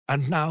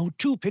And now,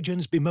 two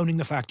pigeons bemoaning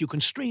the fact you can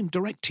stream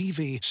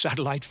DirecTV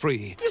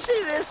satellite-free. You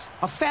see this?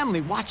 A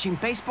family watching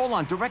baseball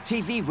on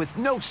DirecTV with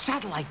no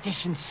satellite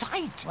dish in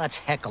sight. Let's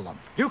heckle them.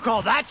 You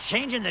call that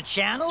changing the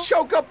channel?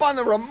 Choke up on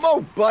the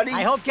remote, buddy.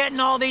 I hope getting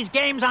all these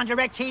games on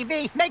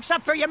DirecTV makes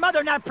up for your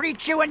mother not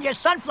pre-chewing your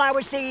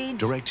sunflower seeds.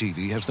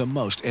 DirecTV has the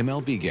most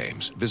MLB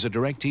games. Visit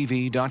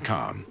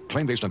DirecTV.com.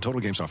 Claim based on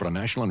total games offered on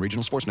national and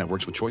regional sports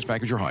networks with choice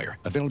package or higher.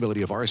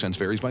 Availability of RSNs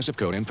varies by zip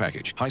code and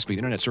package. High-speed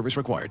internet service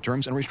required.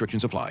 Terms and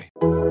restrictions apply.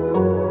 Go,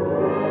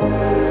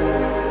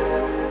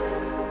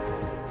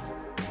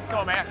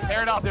 man.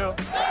 Tear it up, dude.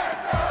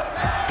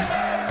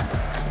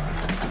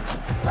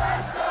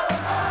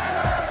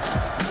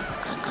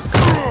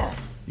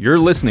 You're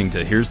listening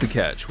to Here's the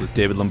Catch with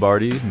David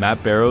Lombardi,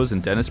 Matt Barrows,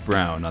 and Dennis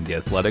Brown on the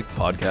Athletic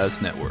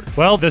Podcast Network.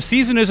 Well, the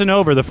season isn't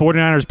over. The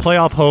 49ers'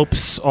 playoff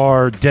hopes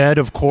are dead,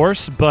 of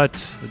course,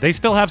 but they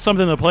still have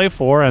something to play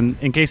for, and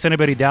in case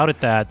anybody doubted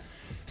that,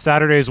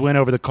 Saturday's win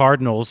over the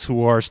Cardinals,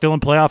 who are still in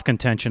playoff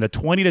contention, a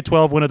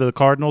 20-12 win over the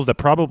Cardinals that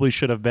probably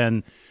should have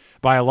been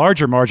by a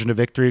larger margin of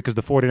victory because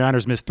the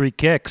 49ers missed 3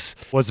 kicks,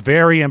 was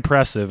very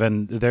impressive.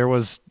 And there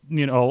was,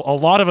 a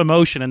lot of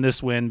emotion in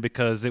this win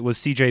because it was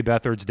C.J.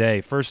 Beathard's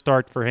day. First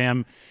start for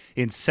him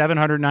in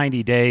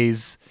 790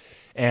 days,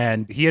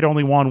 and he had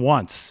only won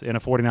once in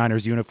a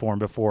 49ers uniform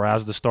before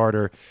as the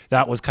starter.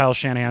 That was Kyle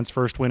Shanahan's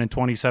first win in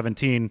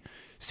 2017.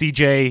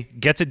 CJ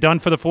gets it done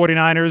for the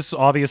 49ers,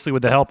 obviously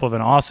with the help of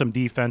an awesome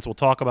defense. We'll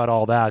talk about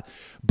all that.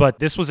 But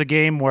this was a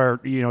game where,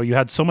 you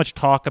had so much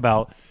talk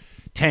about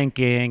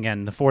tanking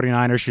and the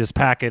 49ers should just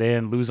pack it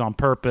in, lose on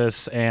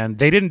purpose. And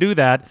they didn't do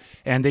that.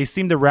 And they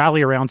seemed to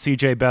rally around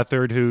CJ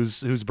Beathard,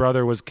 whose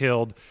brother was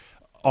killed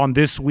on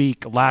this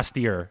week last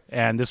year,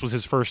 and this was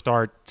his first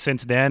start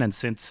since then and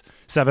since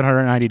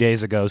 790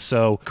 days ago.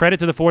 So credit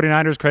to the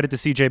 49ers, credit to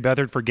CJ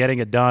Beathard for getting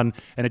it done,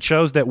 and it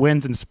shows that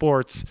wins in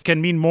sports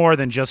can mean more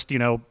than just,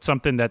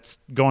 something that's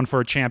going for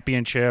a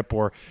championship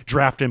or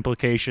draft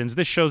implications.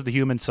 This shows the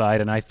human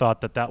side, and I thought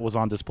that was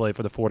on display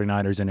for the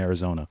 49ers in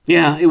Arizona.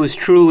 Yeah, it was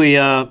truly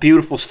a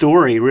beautiful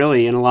story,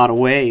 really, in a lot of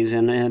ways,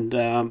 and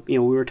we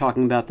were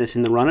talking about this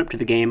in the run-up to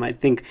the game. I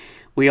think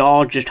we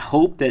all just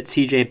hoped that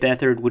C.J.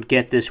 Beathard would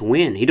get this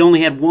win. He'd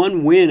only had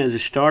one win as a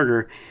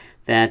starter,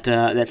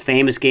 that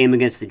famous game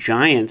against the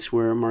Giants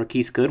where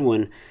Marquise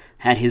Goodwin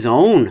had his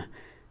own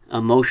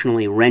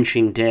emotionally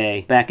wrenching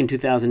day back in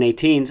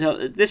 2018.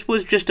 So this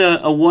was just a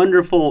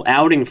wonderful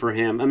outing for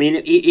him. I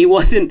mean, he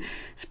wasn't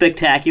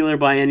spectacular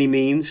by any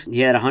means.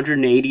 He had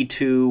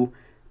 182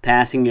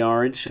 passing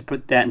yards. To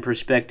put that in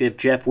perspective,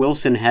 Jeff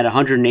Wilson had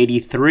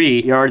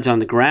 183 yards on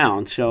the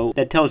ground. So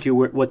that tells you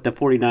what the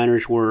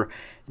 49ers were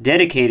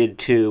dedicated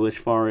to as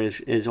far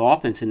as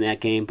offense in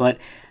that game. But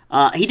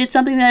he did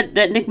something that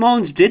Nick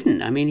Mullins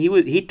didn't. I mean,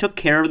 he took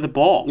care of the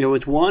ball. There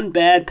was one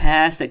bad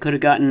pass that could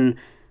have gotten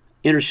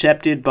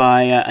intercepted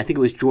by, I think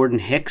it was Jordan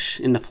Hicks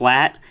in the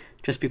flat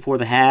just before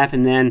the half.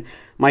 And then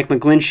Mike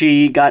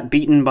McGlinchey got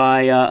beaten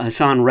by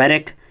Hassan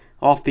Reddick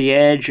off the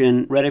edge,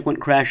 and Reddick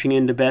went crashing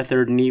into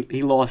Beathard, and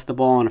he lost the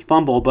ball on a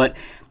fumble. But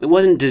it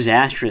wasn't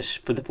disastrous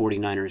for the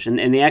 49ers,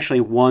 and they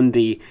actually won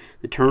the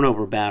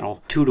turnover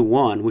battle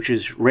 2-1, which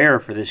is rare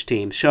for this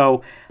team.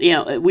 So,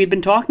 we've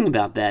been talking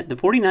about that. The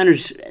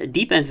 49ers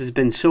defense has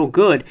been so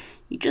good.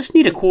 You just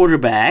need a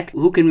quarterback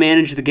who can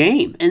manage the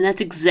game. And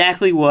that's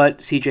exactly what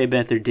C.J.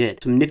 Beathard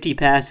did. Some nifty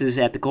passes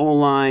at the goal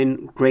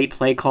line, great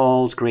play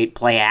calls, great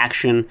play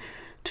action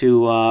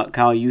to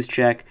Kyle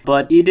Juszczyk.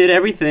 But he did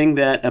everything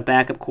that a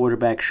backup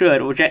quarterback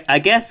should, which I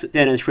guess,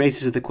 Dennis,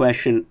 raises the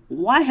question,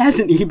 why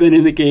hasn't he been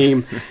in the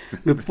game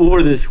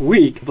before this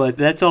week? But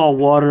that's all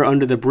water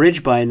under the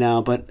bridge by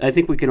now. But I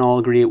think we can all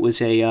agree it was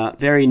a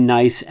very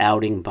nice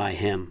outing by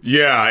him.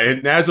 Yeah,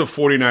 and as a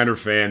 49er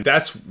fan,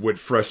 that's what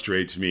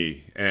frustrates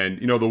me. And,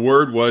 the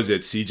word was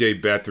that C.J.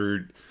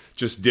 Beathard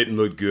just didn't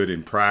look good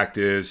in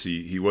practice.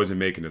 He wasn't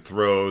making the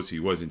throws. He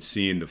wasn't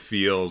seeing the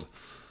field.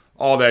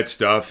 All that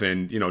stuff.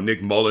 And,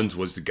 Nick Mullins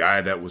was the guy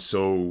that was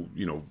so,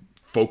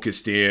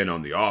 focused in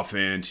on the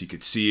offense. He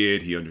could see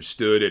it. He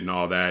understood it and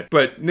all that.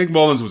 But Nick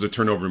Mullins was a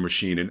turnover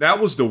machine. And that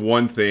was the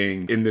one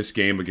thing in this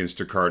game against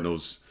the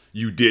Cardinals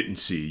you didn't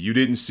see. You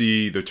didn't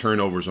see the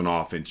turnovers on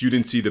offense. You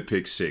didn't see the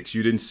pick six.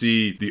 You didn't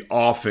see the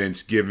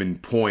offense giving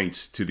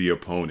points to the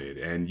opponent.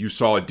 And you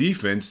saw a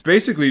defense.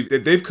 Basically,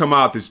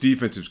 this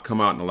defense has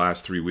come out in the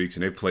last 3 weeks,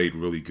 and they've played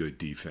really good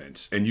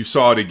defense. And you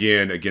saw it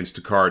again against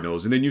the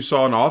Cardinals. And then you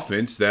saw an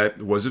offense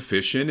that was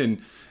efficient and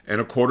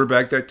a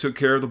quarterback that took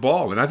care of the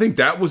ball. And I think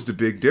that was the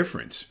big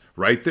difference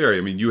right there.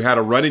 I mean, you had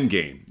a running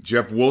game.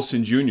 Jeff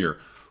Wilson Jr.,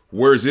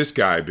 where's this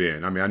guy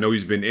been? I mean, I know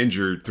he's been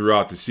injured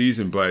throughout the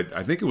season, but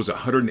I think it was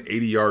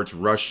 180 yards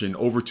rushing,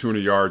 over 200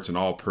 yards and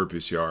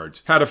all-purpose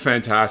yards. Had a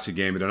fantastic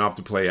game and enough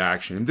to play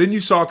action. And then you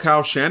saw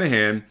Kyle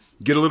Shanahan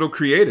get a little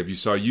creative. You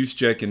saw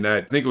Juszczyk in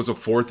that, I think it was a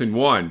 4th and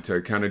 1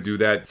 to kind of do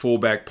that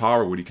fullback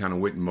power where he kind of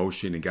went in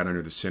motion and got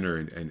under the center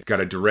and got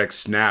a direct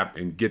snap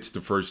and gets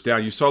the first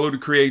down. You saw a little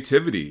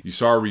creativity. You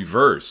saw a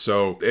reverse.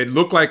 So it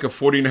looked like a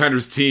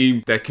 49ers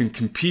team that can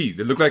compete.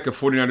 It looked like a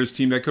 49ers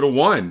team that could have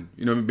won,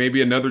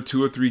 maybe another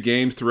 2 or 3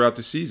 games throughout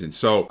the season.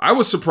 So I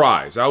was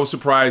surprised. I was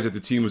surprised that the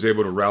team was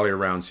able to rally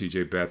around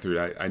C.J.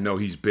 Beathard. I know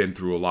he's been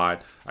through a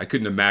lot. I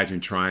couldn't imagine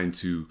trying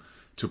to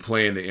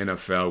play in the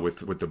NFL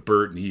with the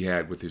burden he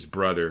had with his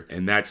brother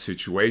in that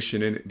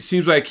situation. And it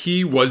seems like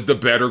he was the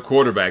better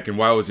quarterback. And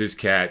why was his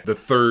cat the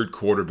third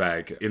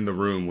quarterback in the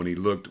room when he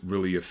looked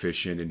really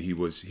efficient and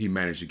he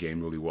managed the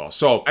game really well?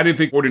 So I didn't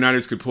think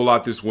 49ers could pull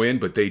out this win,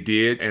 but they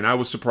did. And I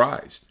was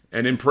surprised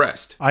and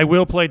impressed. I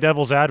will play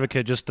devil's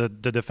advocate just to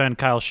defend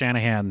Kyle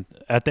Shanahan.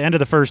 At the end of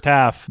the first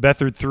half,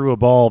 Beathard threw a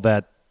ball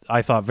that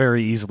I thought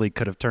very easily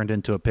could have turned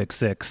into a pick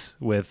six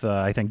with,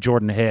 I think,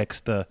 Jordan Hicks,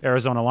 the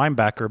Arizona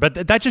linebacker.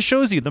 But that just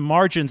shows you the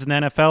margins in the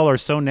NFL are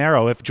so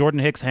narrow. If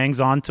Jordan Hicks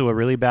hangs on to a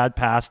really bad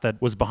pass that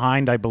was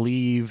behind, I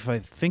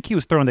think he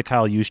was throwing to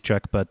Kyle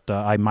Juszczyk, but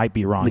I might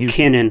be wrong.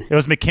 McKinnon. It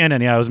was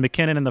McKinnon, yeah. It was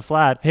McKinnon in the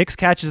flat. Hicks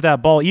catches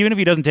that ball, even if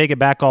he doesn't take it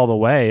back all the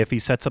way, if he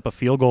sets up a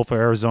field goal for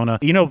Arizona.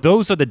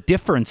 Those are the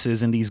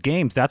differences in these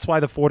games. That's why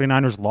the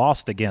 49ers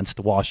lost against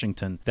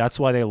Washington. That's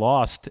why they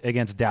lost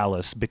against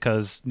Dallas,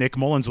 because Nick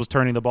Mullins was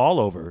turning the ball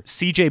over.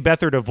 C.J.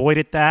 Beathard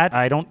avoided that.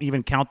 I don't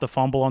even count the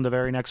fumble on the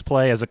very next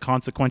play as a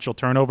consequential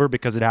turnover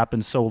because it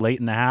happened so late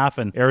in the half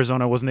and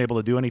Arizona wasn't able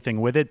to do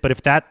anything with it. But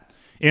if that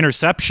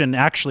interception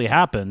actually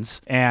happens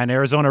and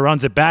Arizona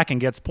runs it back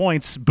and gets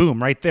points,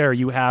 boom, right there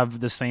you have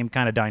the same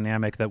kind of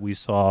dynamic that we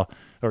saw,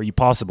 or you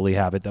possibly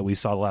have it, that we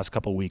saw the last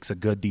couple of weeks, a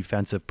good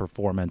defensive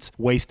performance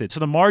wasted.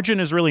 So the margin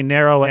is really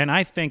narrow, and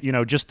I think,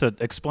 just to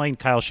explain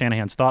Kyle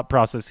Shanahan's thought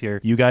process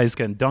here, you guys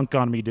can dunk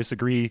on me,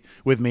 disagree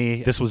with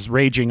me. This was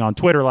raging on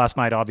Twitter last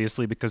night,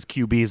 obviously, because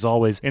QB is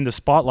always in the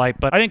spotlight,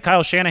 but I think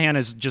Kyle Shanahan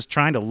is just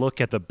trying to look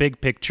at the big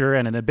picture,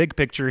 and in the big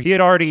picture, he had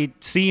already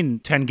seen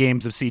 10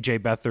 games of C.J.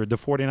 Beathard. The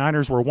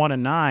 49ers were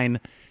 1-9.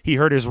 He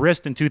hurt his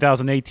wrist in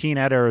 2018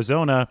 at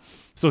Arizona,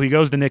 so he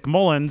goes to Nick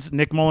Mullins.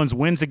 Nick Mullins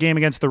wins a game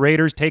against the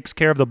Raiders, takes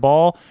care of the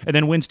ball, and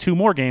then wins 2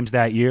 more games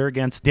that year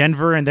against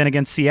Denver and then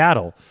against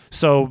Seattle.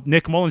 So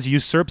Nick Mullins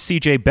usurps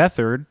C.J.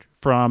 Beathard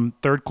from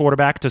third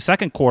quarterback to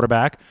second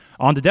quarterback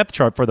on the depth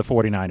chart for the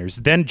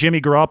 49ers. Then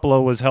Jimmy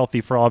Garoppolo was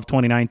healthy for all of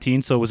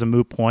 2019, so it was a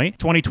moot point.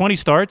 2020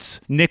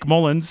 starts, Nick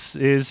Mullins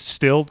is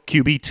still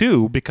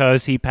QB2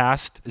 because he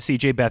passed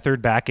C.J.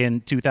 Beathard back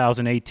in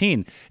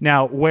 2018.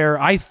 Now, where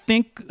I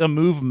think the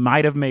move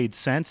might have made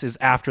sense is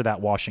after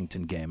that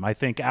Washington game. I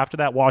think after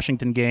that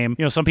Washington game,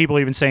 some people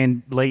even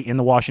saying late in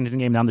the Washington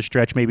game down the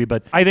stretch maybe,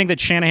 but I think that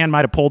Shanahan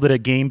might have pulled it a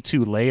game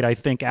too late. I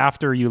think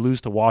after you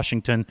lose to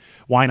Washington,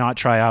 why not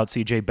try out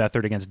C.J.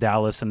 Beathard against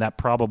Dallas? And that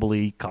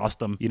probably cost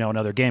them,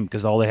 another game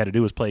because all they had to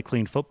do was play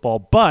clean football.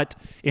 But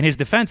in his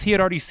defense, he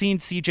had already seen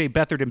C.J.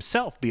 Beathard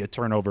himself be a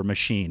turnover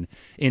machine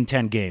in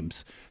 10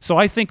 games. So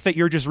I think that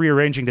you're just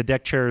rearranging the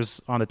deck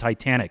chairs on the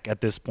Titanic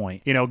at this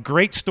point.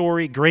 Great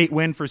story, great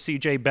win for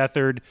C.J.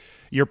 Beathard.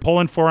 You're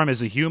pulling for him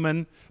as a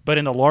human, but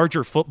in the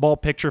larger football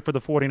picture for the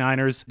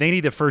 49ers, they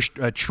need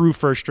a true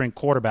first-string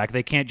quarterback.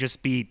 They can't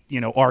just be,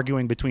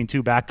 arguing between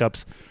 2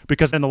 backups,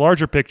 because in the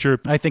larger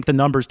picture, I think the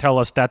numbers tell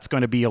us that's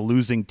going to be a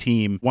losing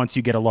team once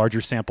you get a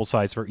larger sample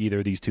size for either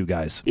of these 2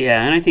 guys.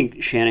 Yeah, and I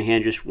think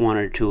Shanahan just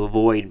wanted to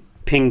avoid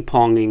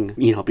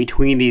ping-ponging,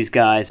 between these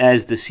guys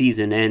as the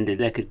season ended.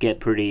 That could get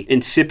pretty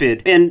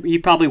insipid, and he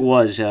probably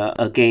was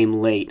a game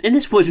late. And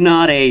this was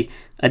not a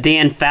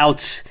Dan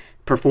Fouts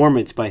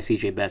performance by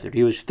C.J. Beathard.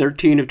 He was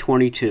 13 of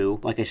 22,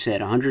 like I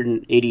said,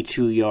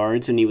 182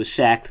 yards, and he was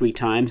sacked 3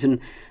 times. And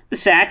the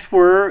sacks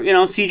were,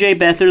 C.J.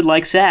 Beathard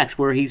like sacks,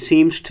 where he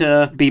seems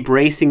to be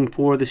bracing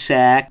for the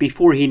sack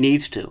before he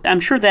needs to. I'm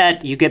sure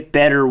that you get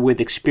better with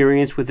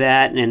experience with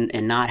that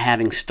and not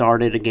having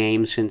started a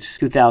game since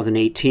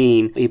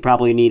 2018. He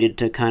probably needed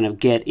to kind of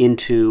get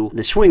into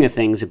the swing of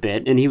things a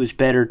bit, and he was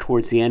better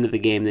towards the end of the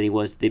game than he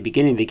was at the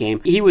beginning of the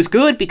game. He was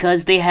good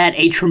because they had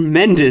a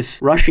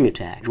tremendous rushing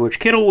attack. George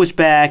Kittle was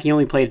back. He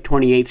only played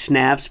 28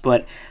 snaps,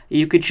 but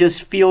you could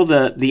just feel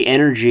the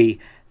energy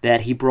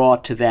that he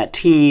brought to that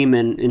team,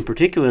 and in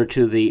particular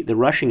to the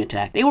rushing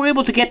attack. They were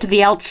able to get to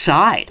the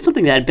outside,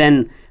 something that had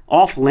been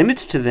off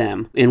limits to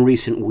them in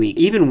recent weeks,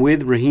 even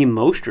with Raheem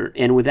Mostert.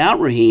 And without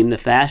Raheem, the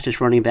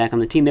fastest running back on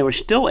the team, they were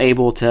still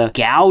able to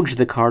gouge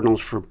the Cardinals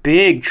for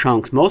big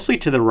chunks, mostly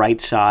to the right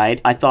side.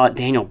 I thought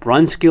Daniel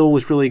Brunskill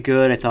was really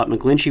good. I thought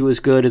McGlinchey was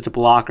good as a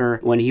blocker.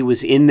 When he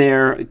was in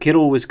there,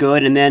 Kittle was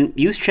good. And then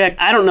Juszczyk,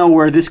 I don't know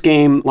where this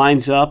game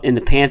lines up in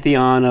the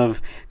pantheon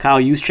of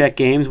Kyle Juszczyk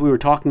games. We were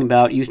talking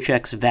about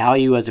Juszczyk's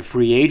value as a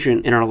free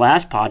agent in our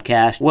last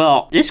podcast.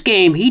 Well, this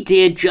game, he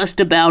did just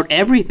about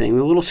everything.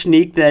 The little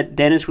sneak that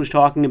Dennis was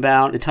talking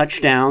about, the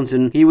touchdowns,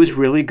 and he was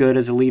really good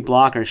as a lead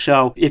blocker.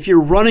 So if you're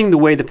running the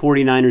way the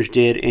 49ers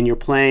did and you're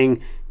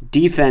playing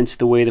defense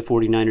the way the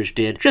 49ers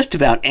did, just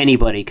about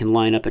anybody can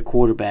line up at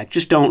quarterback.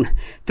 Just don't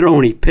throw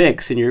any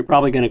picks and you're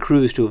probably going to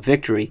cruise to a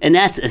victory. And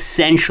that's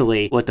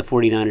essentially what the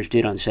 49ers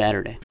did on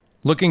Saturday.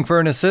 Looking for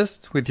an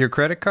assist with your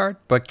credit card,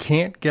 but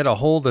can't get a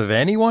hold of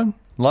anyone?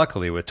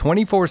 Luckily, with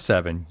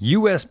 24/7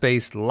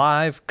 US-based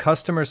live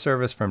customer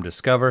service from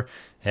Discover,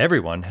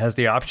 everyone has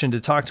the option to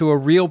talk to a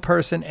real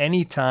person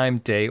anytime,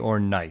 day or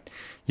night.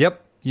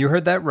 Yep, you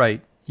heard that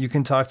right. You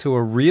can talk to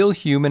a real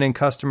human in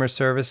customer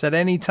service at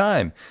any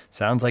time.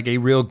 Sounds like a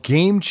real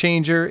game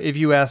changer if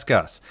you ask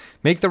us.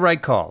 Make the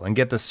right call and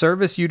get the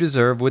service you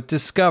deserve with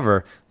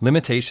Discover.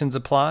 Limitations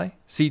apply.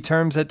 See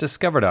terms at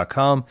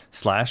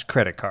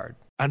discover.com/creditcard.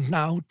 And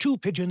now, two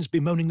pigeons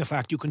bemoaning the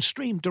fact you can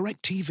stream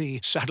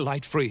DirecTV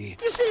satellite-free.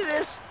 You see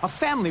this? A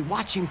family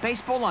watching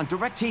baseball on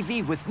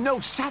DirecTV with no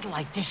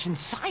satellite dish in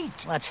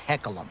sight. Let's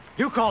heckle them.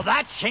 You call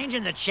that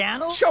changing the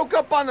channel? Choke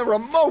up on the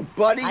remote,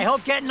 buddy. I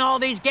hope getting all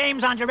these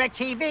games on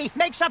DirecTV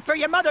makes up for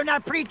your mother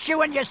not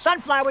pre-chewing your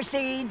sunflower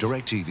seeds.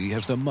 DirecTV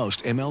has the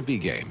most MLB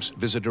games.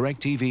 Visit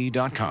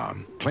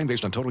DirecTV.com. Claim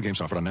based on total games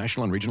offered on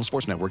national and regional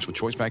sports networks with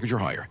choice package or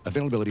higher.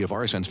 Availability of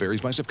RSNs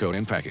varies by zip code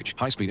and package.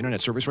 High-speed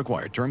internet service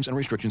required. Terms and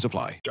restrictions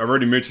apply. I've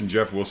already mentioned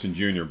Jeff Wilson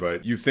Jr.,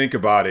 but you think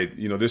about it,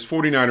 this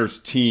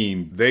 49ers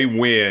team, they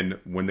win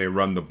when they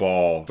run the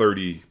ball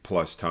 30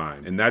 plus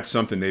times. And that's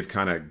something they've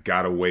kind of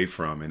got away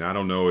from. And I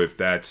don't know if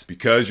that's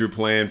because you're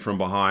playing from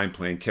behind,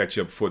 playing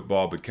catch-up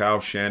football, but Kyle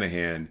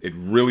Shanahan, it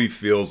really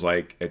feels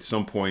like at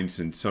some points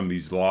in some of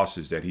these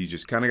losses that he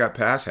just kind of got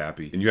pass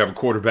happy. And you have a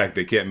quarterback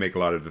that can't make a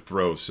lot of the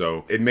throws.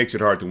 So it makes it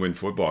hard to win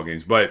football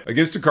games. But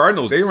against the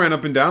Cardinals, they ran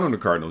up and down on the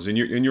Cardinals. And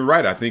you're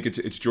right. I think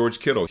it's George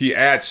Kittle. He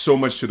adds so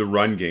much to the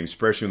run game,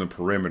 especially on the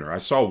perimeter. I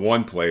saw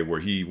one play where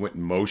he went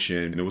in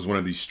motion, and it was one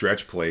of these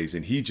stretch plays,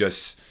 and he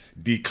just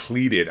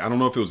decleated. I don't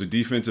know if it was a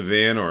defensive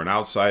end or an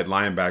outside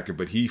linebacker,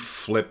 but he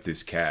flipped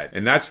this cat.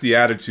 And that's the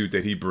attitude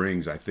that he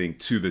brings, I think,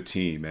 to the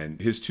team.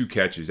 And his two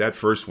catches, that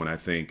first one, I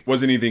think,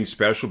 wasn't anything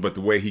special, but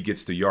the way he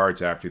gets the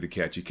yards after the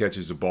catch, he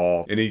catches the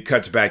ball and he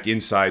cuts back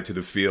inside to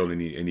the field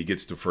and he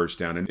gets the first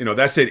down. And,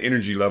 that's that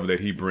energy level that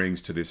he brings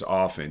to this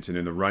offense. And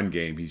in the run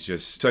game, he's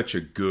just such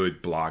a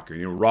good blocker.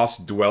 Ross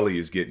Dwelley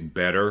is getting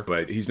better,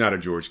 but he's not a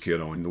George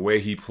Kittle. And the way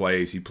he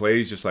plays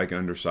just like an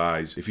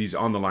undersized. If he's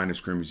on the line of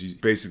scrimmage, he's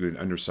basically an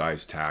undersized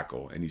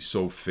tackle, and he's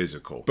so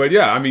physical. But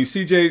yeah,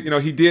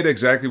 CJ, he did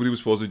exactly what he was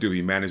supposed to do.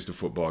 He managed the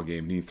football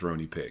game. He didn't throw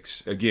any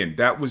picks. Again,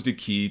 that was the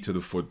key to the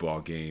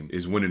football game,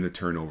 is winning the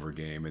turnover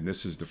game. And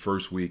this is the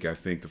first week, I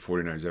think, the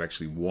 49ers have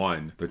actually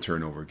won the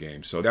turnover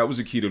game. So that was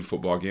the key to the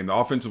football game. The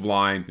offensive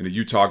line,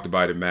 you talked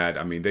about it, Matt.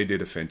 They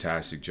did a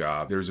fantastic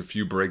job. There's a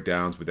few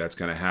breakdowns, but that's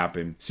going to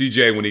happen.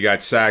 CJ, when he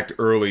got sacked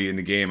early in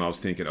the game, I was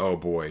thinking, oh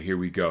boy, here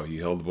we go. He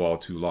held the ball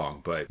too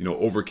long. But,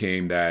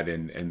 overcame that,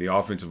 and the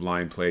offensive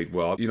line played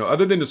well.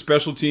 Other than the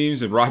special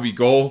teams and Robbie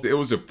Gould, it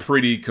was a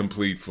pretty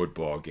complete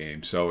football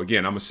game. So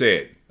again, I'm going to say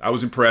it. I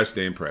was impressed.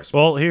 They impressed me.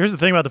 Well, here's the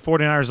thing about the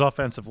 49ers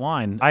offensive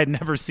line. I had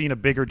never seen a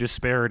bigger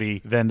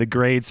disparity than the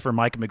grades for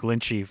Mike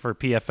McGlinchey for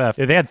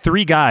PFF. They had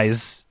three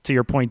guys, to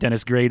your point,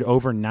 Dennis, grade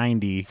over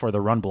 90 for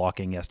the run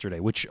blocking yesterday,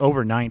 which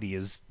over 90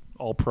 is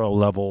all-pro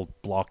level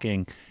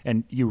blocking,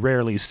 and you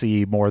rarely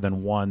see more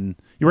than one.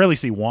 You rarely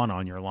see one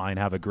on your line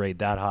have a grade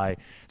that high.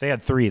 They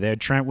had three. They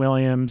had Trent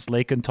Williams,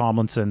 Laken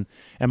Tomlinson,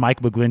 and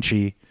Mike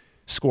McGlinchey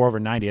score over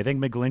 90. I think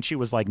McGlinchey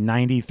was like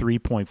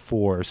 93.4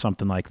 or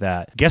something like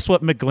that. Guess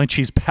what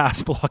McGlinchey's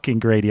pass blocking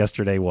grade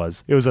yesterday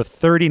was? It was a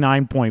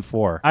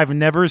 39.4. I've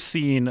never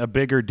seen a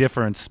bigger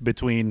difference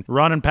between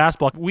run and pass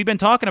block. We've been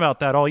talking about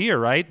that all year,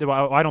 right?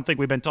 I don't think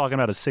we've been talking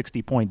about a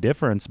 60-point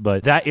difference,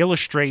 but that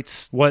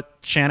illustrates what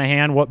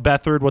Shanahan, what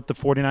Beathard, what the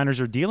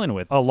 49ers are dealing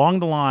with. Along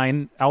the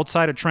line,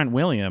 outside of Trent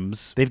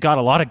Williams, they've got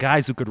a lot of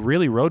guys who could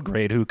really road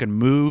grade, who can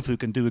move, who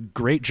can do a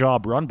great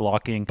job run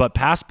blocking, but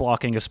pass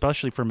blocking,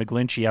 especially for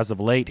McGlinchey as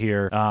of late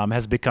here,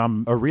 has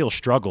become a real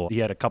struggle. He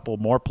had a couple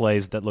more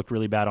plays that looked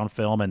really bad on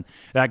film, and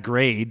that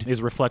grade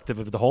is reflective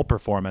of the whole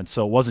performance.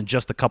 So it wasn't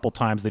just a couple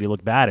times that he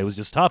looked bad. It was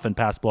just tough in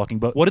pass blocking.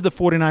 But what did the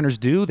 49ers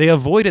do? They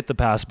avoided the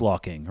pass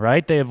blocking,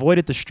 right? They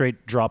avoided the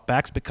straight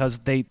dropbacks because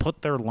they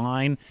put their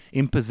line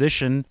in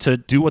position to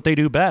do what they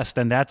do best,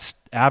 and that's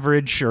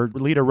average or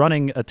lead a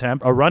running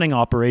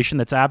operation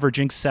that's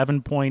averaging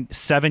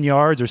 7.7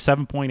 yards or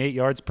 7.8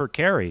 yards per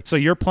carry. So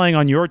you're playing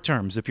on your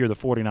terms if you're the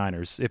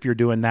 49ers, if you're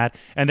doing that.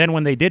 And then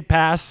when they did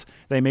pass,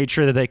 they made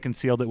sure that they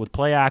concealed it with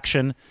play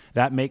action.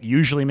 That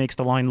usually makes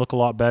the line look a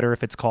lot better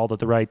if it's called at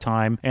the right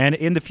time. And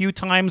in the few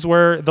times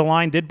where the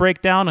line did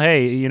break down,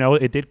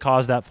 it did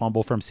cause that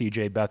fumble from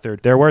CJ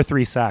Beathard. There were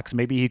 3 sacks.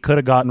 Maybe he could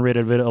have gotten rid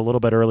of it a little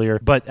bit earlier.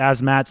 But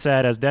as Matt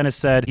said, as Dennis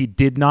said, he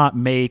did not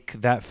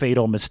make that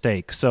fatal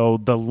mistake. So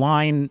the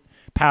line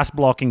pass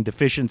blocking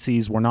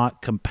deficiencies were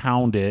not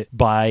compounded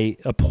by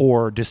a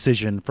poor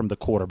decision from the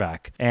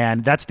quarterback.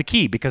 And that's the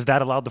key, because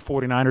that allowed the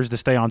 49ers to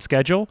stay on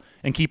schedule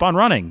and keep on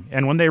running.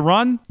 And when they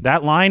run,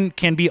 that line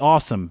can be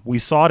awesome. We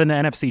saw it in the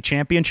NFC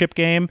Championship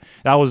game.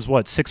 That was,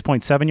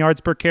 6.7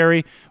 yards per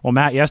carry? Well,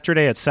 Matt,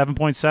 yesterday at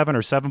 7.7 or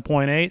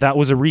 7.8, that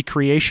was a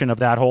recreation of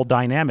that whole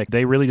dynamic.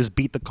 They really just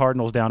beat the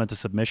Cardinals down into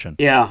submission.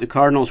 Yeah, the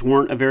Cardinals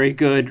weren't a very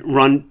good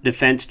run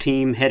defense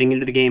team heading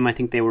into the game. I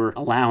think they were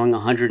allowing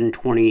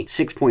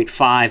 126.5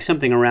 5,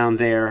 something around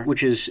there,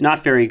 which is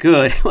not very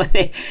good.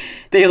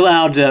 They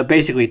allowed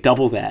basically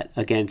double that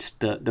against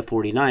the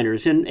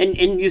 49ers.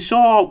 And you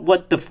saw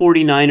what the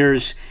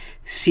 49ers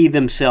see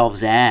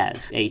themselves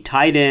as: a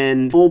tight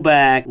end,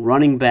 fullback,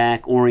 running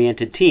back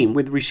oriented team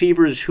with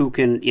receivers who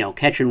can,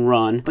 catch and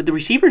run. But the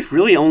receivers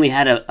really only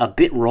had a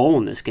bit role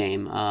in this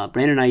game.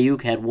 Brandon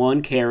Ayuk had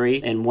 1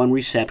 carry and 1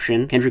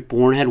 reception. Kendrick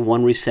Bourne had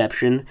 1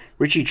 reception.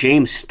 Richie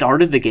James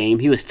started the game.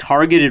 He was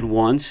targeted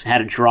once,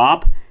 had a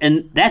drop,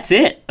 and that's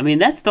it. I mean,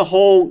 that's the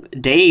whole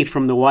day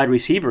from the wide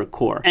receiver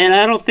core. And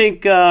I don't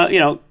think,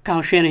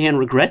 Kyle Shanahan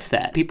regrets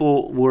that.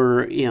 People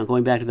were,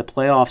 going back to the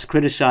playoffs,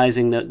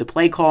 criticizing the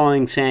play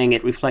calling, saying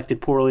it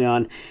reflected poorly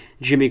on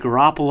Jimmy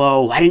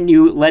Garoppolo. Why didn't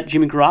you let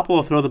Jimmy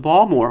Garoppolo throw the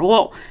ball more?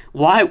 Well,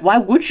 why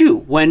would you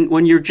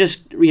when you're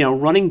just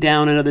running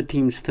down another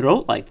team's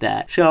throat like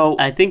that? So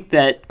I think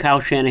that Kyle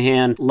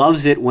Shanahan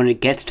loves it when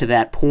it gets to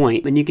that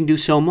point, and you can do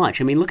so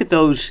much. I mean, look at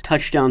those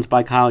touchdowns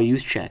by Kyle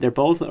Juszczyk. They're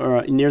both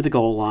near the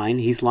goal line.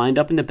 He's lined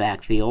up in the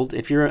backfield.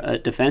 If you're a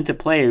defensive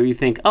player, you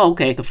think, oh,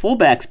 okay, the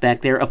fullback's back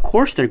there. Of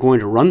course they're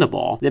going to run the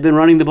ball. They've been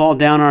running the ball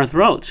down our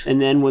throats.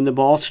 And then when the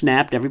ball's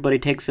snapped, everybody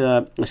takes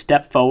a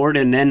step forward,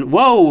 and then,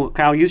 whoa,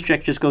 Kyle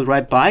Juszczyk just goes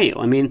right by you.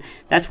 I mean,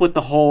 that's what the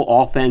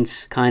whole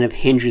offense kind of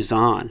hinges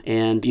on.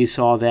 And you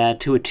saw that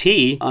to a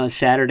T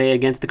Saturday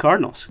against the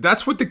Cardinals.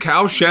 That's what the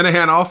Kyle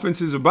Shanahan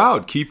offense is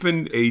about,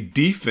 keeping a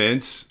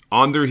defense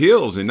on their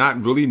heels and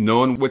not really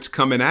knowing what's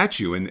coming at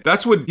you. And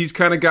that's what he's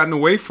kind of gotten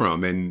away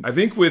from. And I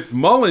think with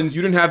Mullins,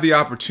 you didn't have the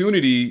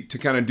opportunity to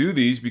kind of do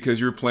these because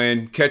you were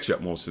playing catch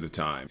up most of the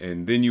time.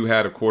 And then you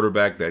had a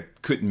quarterback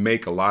that couldn't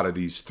make a lot of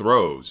these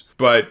throws.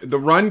 But the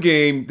run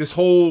game, this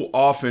whole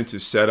offense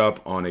is set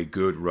up on a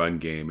good run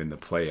game in the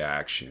play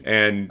action.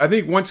 And I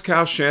think once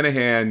Kyle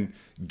Shanahan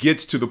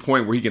gets to the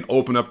point where he can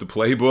open up the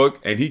playbook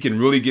and he can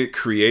really get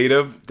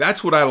creative,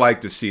 that's what I like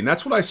to see. And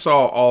that's what I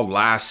saw all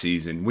last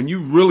season when you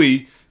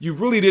really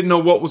didn't know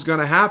what was going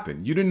to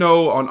happen. You didn't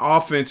know on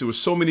offense. It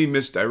was so many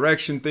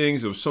misdirection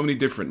things. There was so many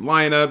different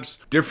lineups,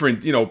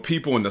 different,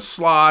 people in the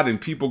slot and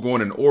people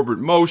going in orbit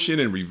motion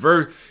and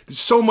reverse. There's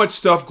so much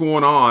stuff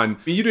going on.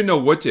 You didn't know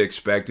what to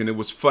expect, and it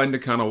was fun to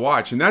kind of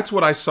watch. And that's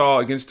what I saw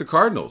against the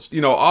Cardinals.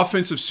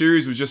 Offensive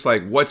series was just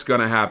like, what's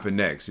going to happen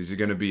next? Is it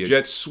going to be a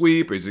jet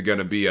sweep? Is it going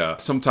to be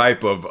some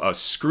type of a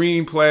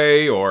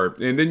screenplay?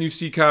 And then you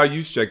see Kyle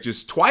Juszczyk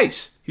just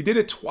twice. He did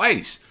it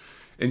twice.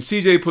 And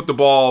CJ put the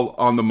ball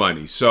on the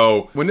money.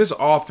 So when this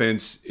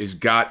offense has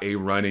got a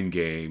running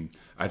game,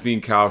 I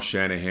think Kyle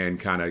Shanahan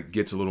kind of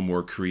gets a little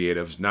more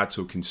creative, not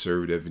so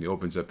conservative, and he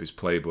opens up his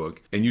playbook.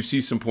 And you see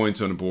some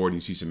points on the board,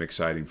 and you see some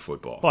exciting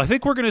football. Well, I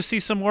think we're going to see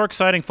some more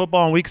exciting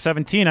football in Week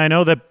 17. I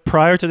know that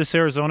prior to this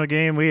Arizona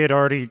game, we had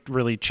already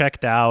really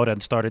checked out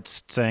and started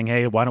saying,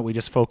 hey, why don't we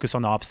just focus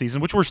on the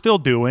offseason, which we're still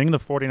doing. The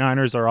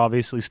 49ers are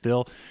obviously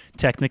still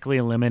technically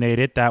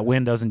eliminated. That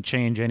win doesn't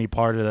change any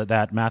part of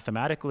that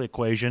mathematical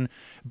equation.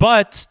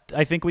 But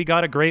I think we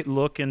got a great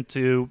look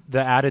into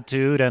the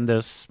attitude and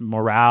this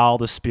morale,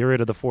 the spirit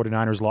of the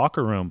 49ers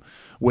locker room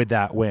with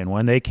that win.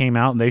 When they came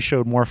out and they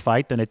showed more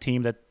fight than a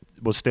team that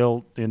was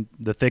still in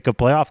the thick of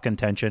playoff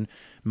contention,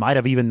 might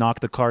have even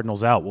knocked the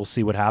Cardinals out. We'll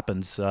see what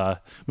happens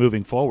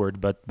moving forward.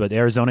 But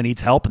Arizona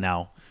needs help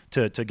now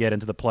to get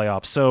into the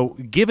playoffs. So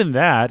given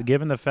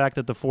the fact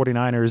that the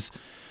 49ers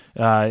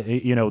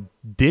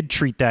did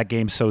treat that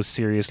game so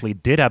seriously,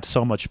 did have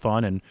so much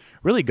fun, and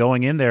really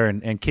going in there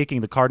and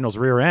kicking the Cardinals'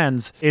 rear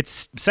ends, it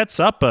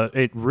sets up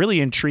a really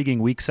intriguing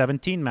Week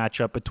 17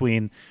 matchup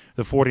between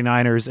the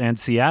 49ers and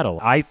Seattle.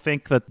 I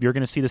think that you're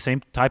going to see the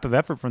same type of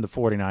effort from the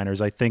 49ers.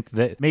 I think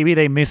that maybe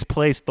they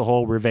misplaced the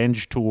whole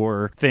revenge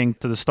tour thing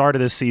to the start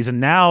of this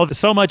season. Now,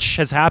 so much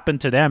has happened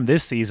to them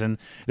this season,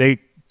 they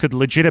could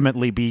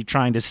legitimately be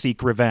trying to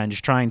seek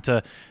revenge, trying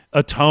to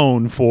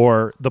atone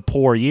for the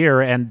poor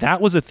year. And that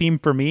was a theme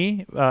for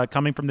me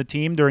coming from the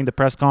team during the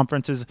press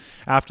conferences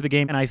after the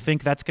game. And I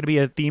think that's going to be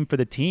a theme for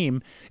the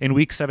team in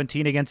Week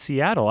 17 against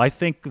Seattle. I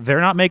think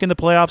they're not making the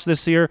playoffs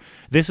this year.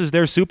 This is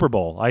their Super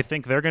Bowl. I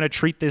think they're going to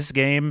treat this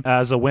game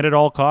as a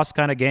win-at-all-costs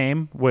kind of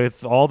game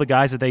with all the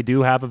guys that they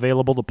do have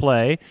available to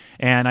play.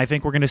 And I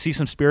think we're going to see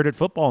some spirited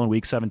football in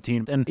Week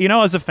 17. And,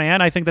 as a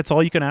fan, I think that's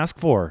all you can ask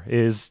for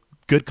is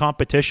good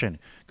competition.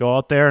 Go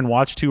out there and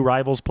watch two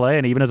rivals play,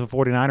 and even if the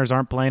 49ers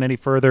aren't playing any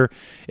further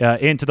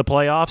into the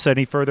playoffs,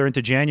 any further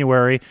into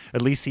January,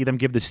 at least see them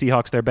give the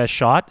Seahawks their best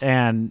shot,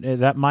 and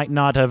that might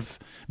not have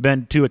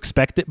been to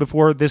expect it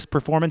before this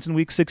performance in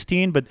Week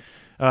 16, but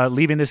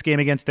leaving this game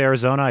against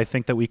Arizona, I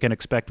think that we can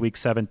expect Week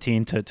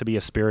 17 to be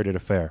a spirited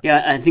affair.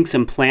 Yeah, I think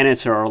some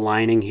planets are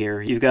aligning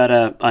here. You've got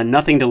a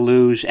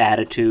nothing-to-lose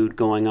attitude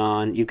going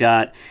on. You've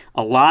got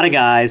a lot of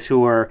guys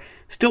who are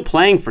still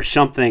playing for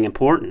something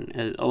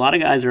important. A lot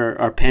of guys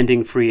are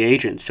pending free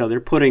agents, so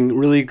they're putting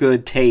really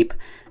good tape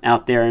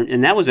out there,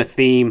 and that was a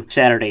theme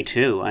Saturday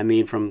too. I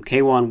mean, from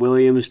K'Wan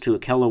Williams to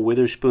Ahkello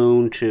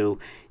Witherspoon to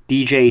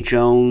DJ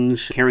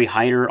Jones, Kerry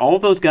Hyder, all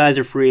of those guys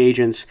are free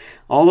agents.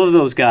 All of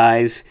those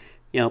guys,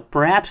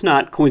 perhaps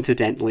not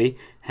coincidentally,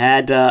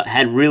 had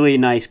really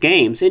nice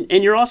games.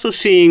 And you're also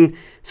seeing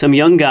some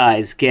young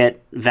guys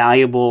get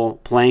valuable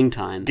playing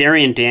time.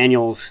 Darian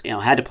Daniels,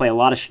 had to play a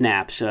lot of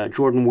snaps.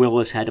 Jordan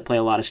Willis had to play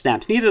a lot of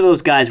snaps. Neither of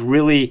those guys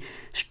really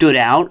stood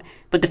out,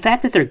 but the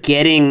fact that they're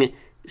getting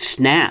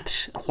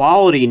snaps,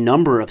 quality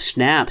number of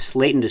snaps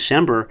late in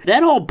December,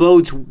 that all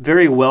bodes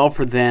very well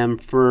for them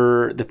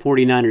for the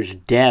 49ers'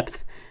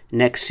 depth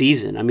next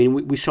season. I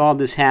mean, we saw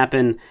this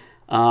happen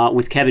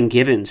with Kevin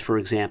Givens, for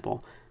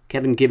example.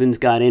 Kevin Givens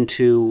got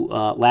into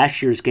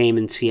last year's game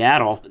in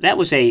Seattle. That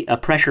was a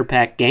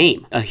pressure-packed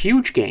game, a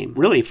huge game,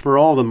 really, for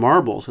all the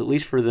marbles, at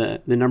least for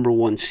the number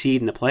one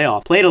seed in the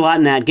playoff. Played a lot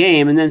in that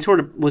game and then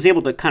sort of was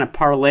able to kind of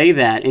parlay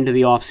that into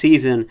the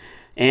offseason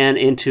and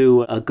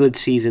into a good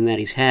season that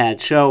he's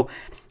had. So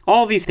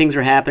all these things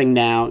are happening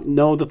now.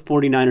 No, the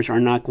 49ers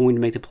are not going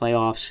to make the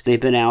playoffs. They've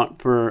been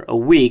out for a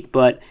week,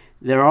 but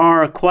there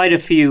are quite a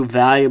few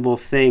valuable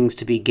things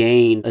to be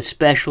gained,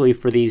 especially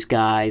for these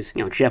guys.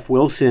 Jeff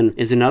Wilson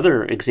is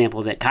another example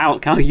of that. Kyle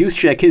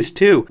Juszczyk is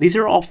too. These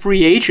are all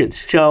free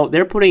agents. So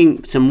they're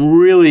putting some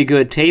really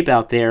good tape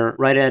out there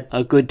right at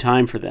a good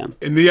time for them.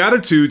 And the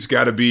attitude's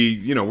got to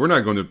be, we're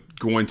not going to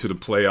go into the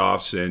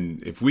playoffs,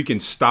 and if we can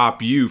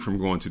stop you from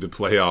going to the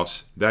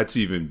playoffs, that's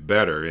even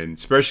better. And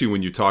especially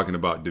when you're talking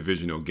about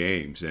divisional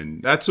games.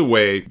 And that's a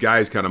way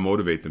guys kind of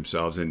motivate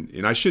themselves.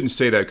 And I shouldn't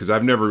say that because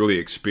I've never really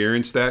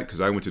experienced that because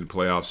I went to the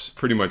playoffs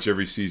pretty much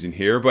every season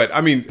here. But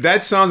I mean,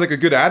 that sounds like a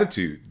good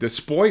attitude. The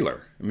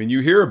spoiler. I mean, you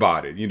hear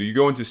about it. You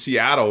go into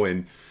Seattle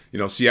and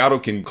Seattle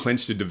can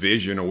clinch the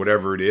division or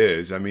whatever it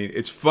is. I mean,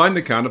 it's fun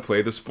to kind of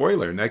play the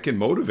spoiler, and that can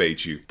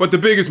motivate you. But the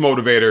biggest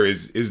motivator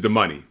is the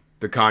money,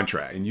 the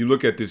contract. And you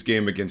look at this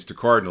game against the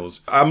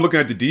Cardinals, I'm looking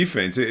at the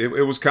defense.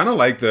 It was kind of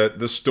like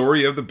the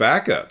story of the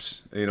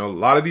backups. A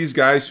lot of these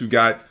guys who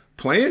got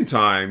playing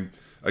time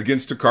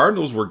against the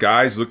Cardinals were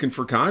guys looking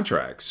for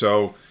contracts.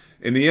 So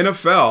in the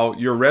NFL,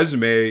 your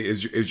resume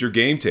is your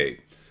game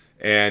tape.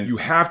 And you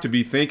have to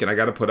be thinking, I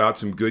got to put out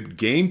some good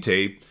game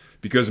tape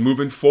because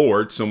moving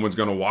forward, someone's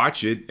going to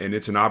watch it and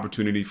it's an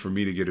opportunity for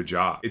me to get a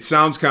job. It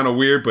sounds kind of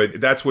weird, but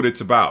that's what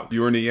it's about.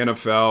 You're in the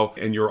NFL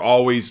and you're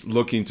always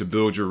looking to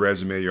build your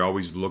resume. You're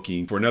always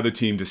looking for another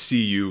team to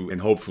see you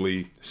and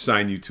hopefully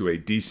sign you to a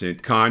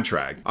decent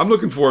contract. I'm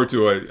looking forward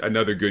to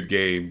another good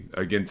game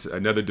against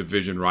another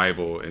division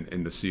rival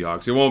in the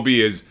Seahawks. It won't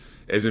be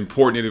as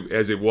important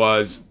as it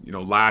was,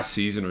 last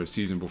season or the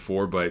season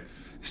before, but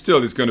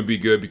still it's going to be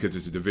good because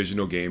it's a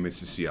divisional game.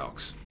 It's the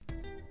Seahawks.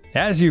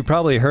 As you've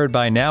probably heard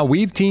by now,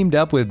 we've teamed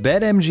up with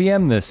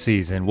BetMGM this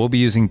season. We'll be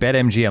using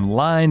BetMGM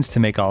lines to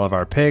make all of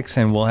our picks,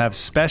 and we'll have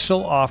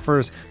special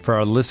offers for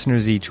our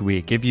listeners each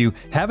week. If you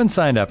haven't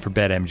signed up for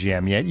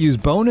BetMGM yet, use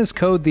bonus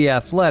code The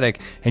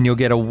Athletic, and you'll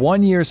get a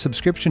 1-year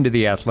subscription to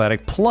The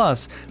Athletic,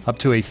 plus up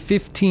to a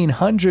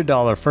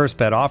 $1,500 first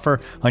bet offer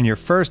on your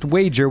first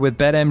wager with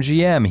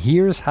BetMGM.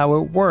 Here's how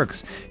it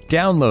works.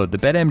 Download the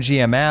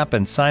BetMGM app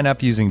and sign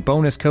up using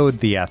bonus code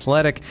The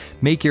Athletic.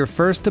 Make your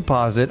first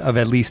deposit of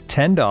at least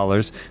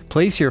 $10.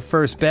 Place your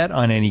first bet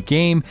on any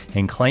game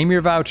and claim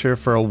your voucher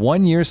for a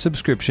 1-year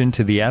subscription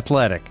to The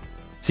Athletic.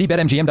 See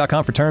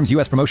BetMGM.com for terms.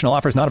 U.S. promotional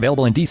offers not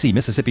available in D.C.,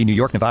 Mississippi, New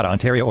York, Nevada,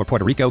 Ontario, or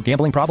Puerto Rico.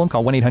 Gambling problem?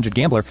 Call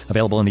 1-800-GAMBLER.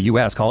 Available in the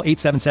U.S. Call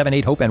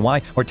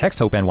 877-8-HOPE-NY or text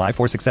HOPE-NY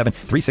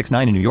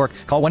 467-369 in New York.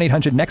 Call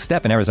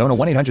 1-800-NEXT-STEP in Arizona.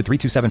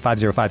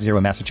 1-800-327-5050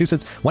 in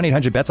Massachusetts.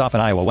 1-800-BETS-OFF in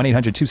Iowa.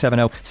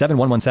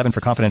 1-800-270-7117 for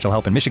confidential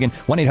help in Michigan.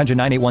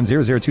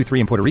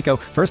 1-800-981-0023 in Puerto Rico.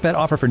 First bet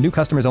offer for new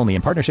customers only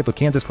in partnership with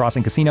Kansas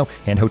Crossing Casino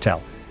and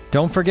Hotel.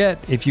 Don't forget,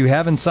 if you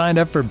haven't signed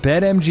up for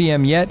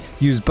BetMGM yet,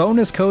 use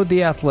bonus code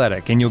The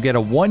Athletic, and you'll get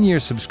a 1-year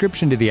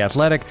subscription to The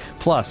Athletic,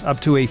 plus up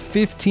to a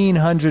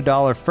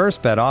 $1,500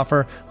 first bet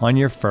offer on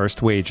your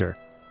first wager.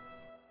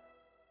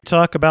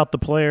 Talk about the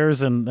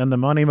players and the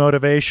money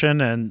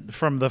motivation, and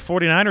from the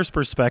 49ers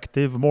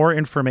perspective, more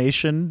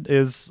information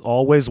is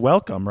always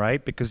welcome,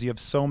 right? Because you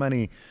have so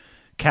many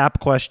cap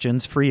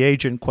questions, free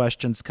agent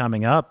questions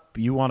coming up.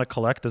 You want to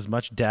collect as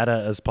much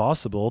data as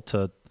possible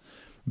to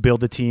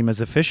build a team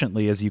as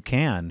efficiently as you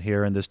can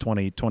here in this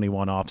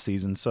 2021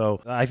 offseason.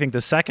 So I think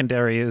the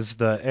secondary is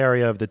the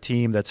area of the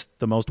team that's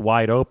the most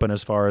wide open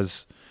as far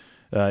as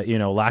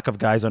lack of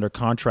guys under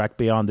contract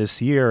beyond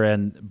this year.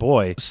 And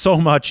boy, so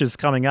much is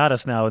coming at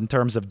us now in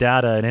terms of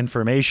data and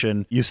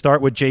information. You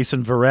start with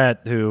Jason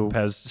Verrett, who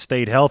has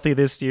stayed healthy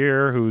this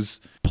year,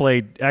 who's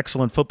played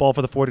excellent football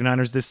for the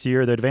 49ers this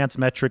year. The advanced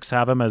metrics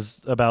have him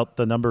as about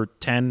the number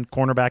 10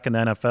 cornerback in the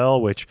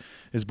NFL, which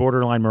is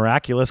borderline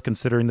miraculous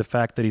considering the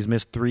fact that he's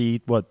missed three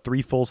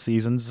full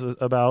seasons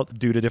about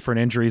due to different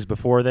injuries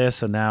before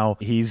this. And now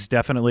he's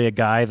definitely a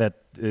guy that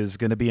is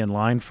going to be in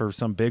line for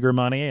some bigger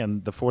money,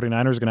 and the 49ers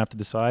are going to have to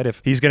decide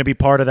if he's going to be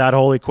part of that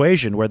whole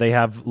equation where they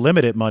have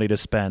limited money to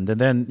spend. And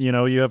then,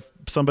 you have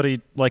somebody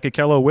like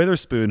Ahkello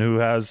Witherspoon who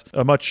has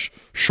a much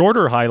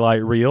shorter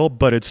highlight reel,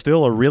 but it's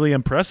still a really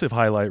impressive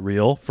highlight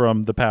reel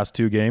from the past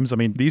 2 games. I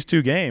mean, these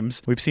 2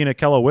 games, we've seen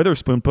Ahkello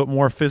Witherspoon put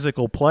more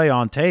physical play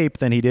on tape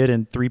than he did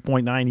in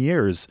 3.9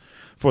 years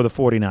for the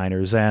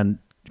 49ers. And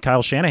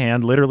Kyle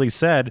Shanahan literally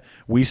said,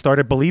 we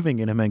started believing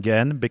in him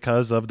again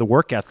because of the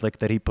work ethic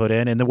that he put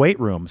in the weight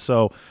room.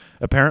 So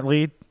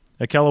apparently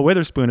Ahkello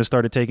Witherspoon has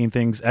started taking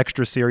things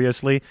extra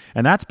seriously,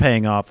 and that's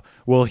paying off.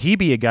 Will he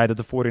be a guy that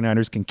the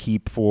 49ers can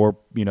keep for,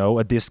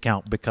 a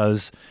discount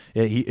because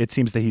it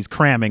seems that he's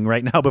cramming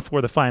right now before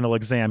the final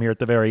exam here at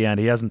the very end?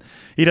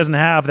 He doesn't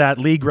have that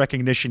league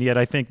recognition yet.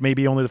 I think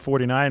maybe only the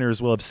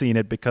 49ers will have seen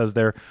it because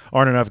there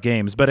aren't enough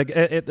games. But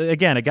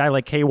again, a guy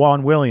like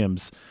K'Waun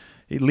Williams,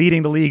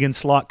 leading the league in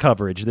slot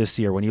coverage this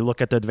year when you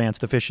look at the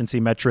advanced efficiency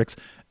metrics,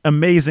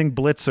 amazing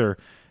blitzer.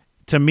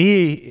 To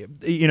me,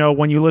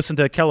 when you listen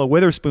to Ahkello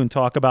Witherspoon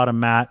talk about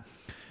him, Matt,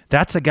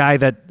 that's a guy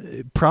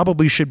that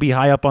probably should be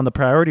high up on the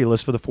priority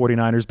list for the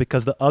 49ers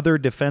because the other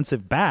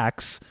defensive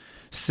backs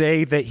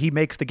say that he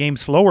makes the game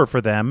slower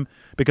for them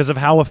because of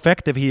how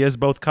effective he is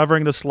both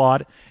covering the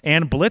slot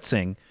and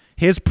blitzing.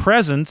 His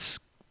presence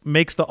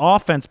makes the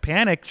offense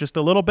panic just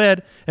a little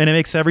bit, and it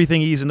makes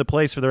everything ease into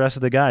place for the rest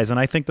of the guys. And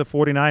I think the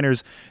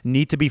 49ers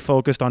need to be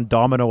focused on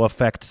domino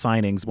effect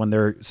signings when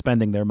they're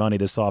spending their money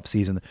this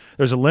offseason.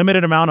 There's a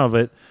limited amount of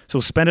it, so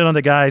spend it on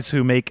the guys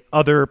who make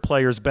other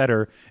players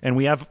better. And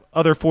we have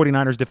other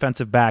 49ers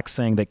defensive backs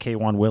saying that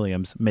K'Waun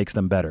Williams makes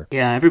them better.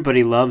 Yeah,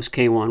 everybody loves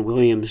K'Waun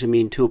Williams. I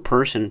mean, to a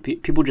person,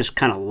 people just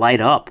kind of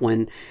light up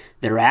when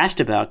they're asked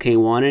about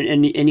K'Waun,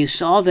 and you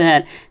saw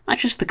that, not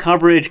just the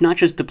coverage, not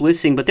just the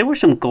blitzing, but there were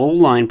some goal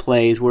line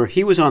plays where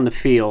he was on the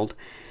field,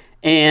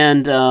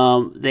 and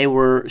they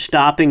were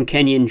stopping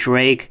Kenyon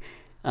Drake,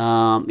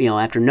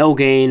 after no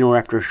gain or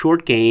after a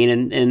short gain,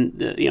 and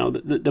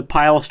the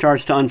pile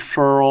starts to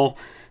unfurl,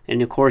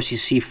 and of course you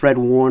see Fred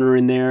Warner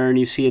in there, and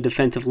you see a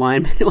defensive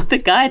lineman. The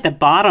guy at the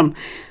bottom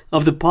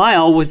of the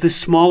pile was the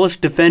smallest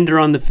defender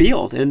on the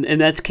field,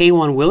 and that's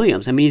K'Waun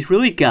Williams. I mean, he's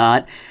really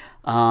got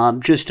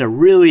just a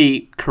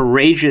really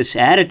courageous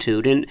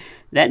attitude, and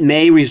that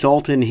may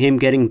result in him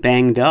getting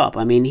banged up.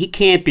 I mean, he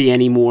can't be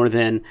any more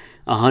than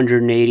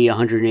 180,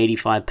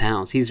 185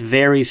 pounds. He's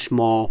very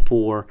small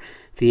for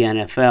the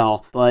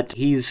NFL, but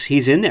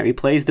he's in there. He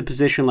plays the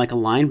position like a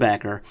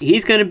linebacker.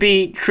 He's going to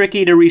be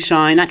tricky to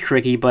re-sign. Not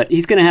tricky, but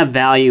he's going to have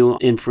value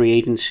in free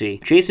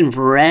agency. Jason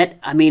Verrett,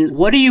 I mean,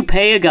 what do you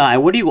pay a guy?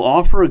 What do you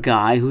offer a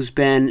guy who's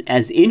been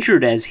as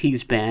injured as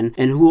he's been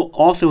and who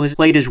also has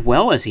played as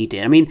well as he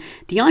did? I mean,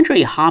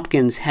 DeAndre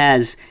Hopkins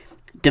has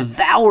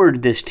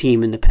devoured this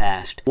team in the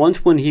past.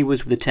 Once when he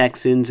was with the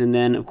Texans, and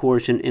then, of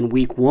course, in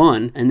week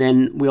 1. And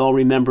then we all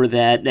remember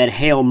that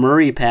Hail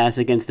Murray pass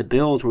against the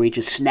Bills where he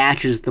just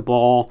snatches the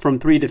ball from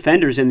 3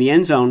 defenders in the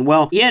end zone.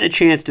 Well, he had a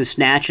chance to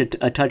snatch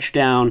a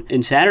touchdown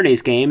in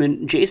Saturday's game,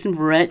 and Jason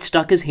Verrett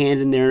stuck his hand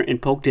in there and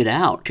poked it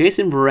out.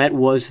 Jason Verrett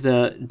was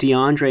the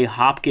DeAndre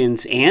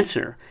Hopkins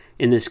answer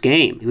in this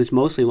game. He was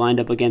mostly lined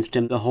up against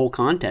him the whole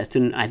contest,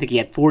 and I think he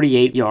had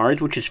 48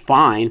 yards, which is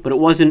fine, but it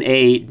wasn't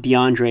a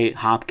DeAndre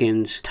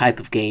Hopkins type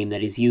of game that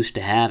he's used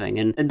to having.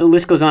 And the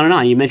list goes on and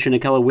on. You mentioned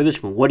Ahkello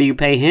Witherspoon. What do you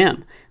pay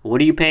him? What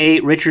do you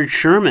pay Richard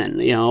Sherman,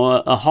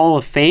 a Hall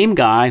of Fame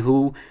guy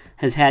who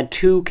has had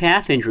 2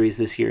 calf injuries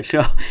this year?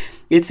 So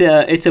it's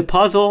a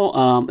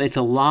puzzle. It's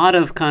a lot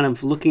of kind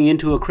of looking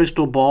into a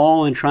crystal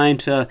ball and trying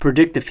to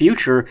predict the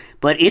future,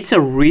 but it's a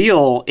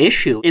real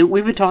issue. And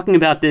we've been talking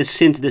about this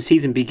since the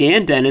season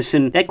began, Dennis,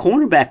 and that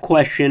cornerback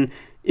question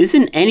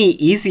isn't any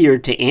easier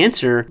to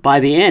answer by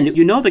the end.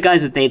 You know the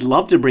guys that they'd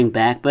love to bring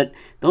back, but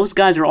those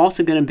guys are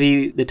also going to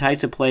be the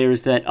types of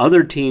players that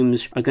other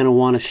teams are going to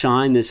want to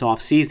sign this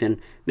offseason.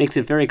 Makes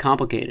it very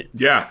complicated.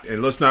 Yeah,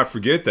 and let's not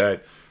forget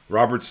that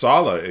Robert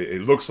Saleh,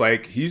 it looks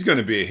like he's going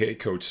to be a head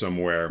coach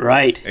somewhere.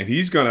 Right. And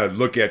he's going to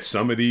look at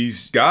some of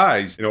these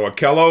guys.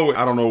 Ahkello,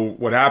 I don't know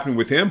what happened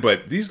with him,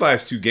 but these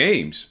last 2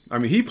 games, I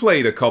mean, he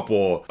played a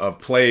couple of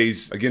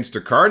plays against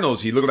the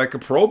Cardinals. He looked like a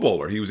Pro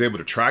Bowler. He was able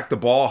to track the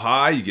ball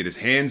high. You get his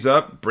hands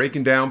up,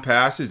 breaking down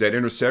passes. That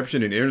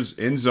interception in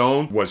end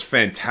zone was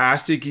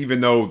fantastic,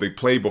 even though the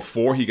play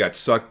before he got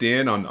sucked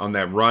in on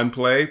that run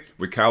play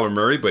with Kyler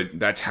Murray. But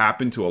that's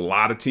happened to a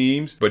lot of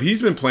teams. But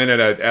he's been playing at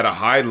a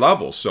high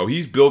level, so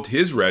he's built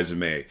his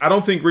resume. I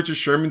don't think Richard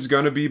Sherman's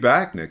going to be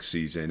back next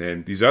season.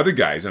 And these other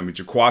guys, I mean,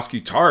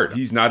 Jaquiski Tartt,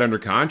 he's not under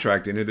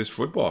contract into this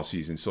football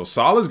season. So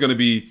Saleh's going to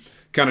be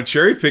kind of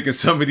cherry picking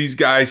some of these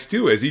guys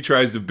too as he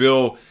tries to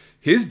build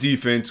his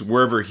defense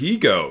wherever he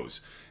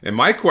goes. And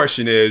my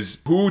question is,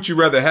 who would you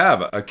rather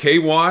have, a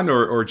K'Waun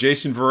or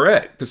Jason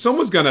Verrett? Because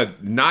someone's going to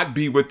not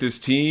be with this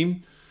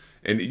team.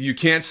 And you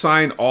can't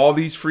sign all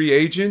these free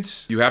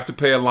agents. You have to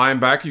pay a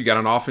linebacker. You got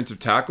an offensive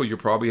tackle you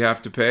probably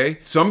have to pay.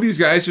 Some of these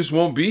guys just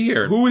won't be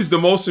here. Who is the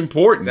most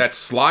important, that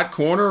slot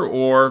corner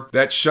or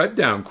that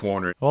shutdown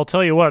corner? Well, I'll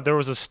tell you what, there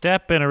was a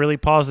step in a really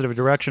positive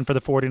direction for the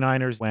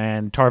 49ers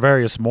when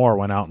Tarvarius Moore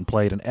went out and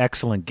played an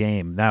excellent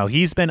game. Now,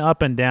 he's been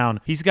up and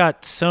down. He's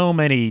got so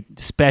many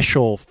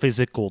special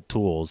physical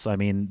tools. I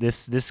mean,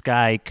 this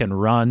guy can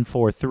run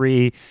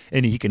 4-3,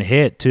 and he can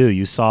hit, too.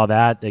 You saw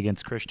that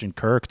against Christian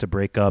Kirk to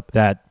break up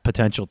that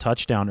potential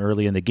touchdown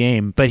early in the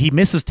game. But he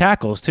misses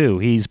tackles, too.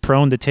 He's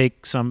prone to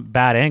take some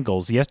bad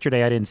angles.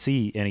 Yesterday, I didn't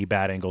see any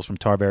bad angles from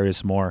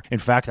Tarvarius Moore. In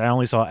fact, I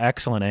only saw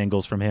excellent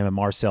angles from him and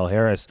Marcel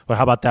Harris. But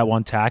how about that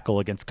one tackle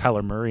against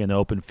Kyler Murray in the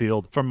open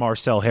field from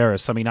Marcel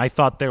Harris? I mean, I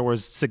thought there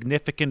was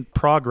significant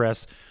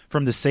progress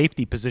from the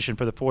safety position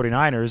for the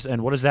 49ers.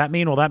 And what does that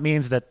mean? Well, that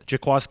means that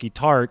Jaquiski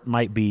Tartt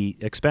might be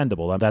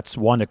expendable. That's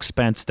one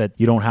expense that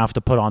you don't have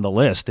to put on the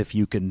list if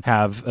you can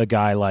have a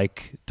guy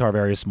like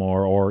Tarvarius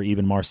Moore or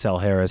even Marcel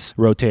Harris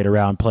rotate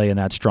around, play in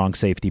that strong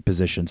safety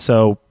position.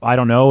 So I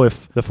don't know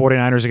if the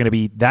 49ers are going to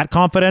be that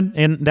confident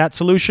in that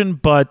solution,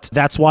 but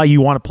that's why you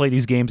want to play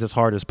these games as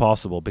hard as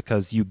possible,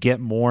 because you get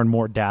more and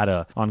more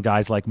data on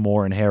guys like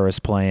Moore and Harris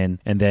playing,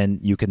 and then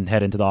you can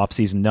head into the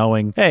offseason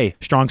knowing, hey,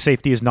 strong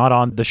safety is not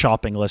on the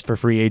shopping list for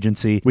free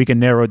agency. We can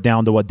narrow it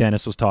down to what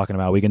Dennis was talking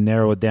about. We can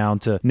narrow it down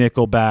to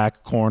nickel,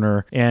 back,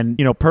 corner.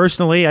 And,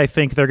 personally, I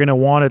think they're going to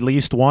want at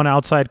least one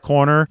outside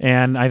corner,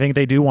 and I think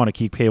they do want to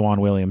keep K'Waun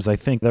Williams. I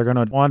think they're going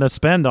to want to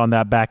spend on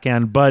that back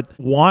end, but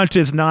want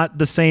is not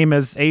the same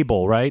as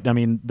able, right? I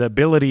mean, the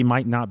ability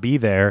might not be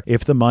there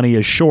if the money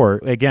is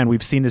short. Again,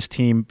 we've seen this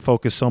team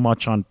focus so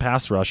much on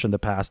pass rush in the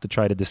past to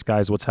try to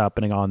disguise what's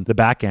happening on the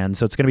back end.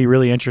 So it's going to be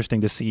really interesting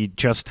to see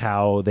just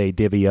how they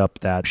divvy up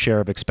that share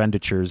of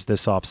expenditures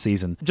this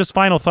offseason. Just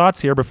final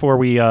thoughts here before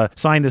we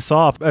sign this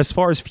off. As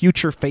far as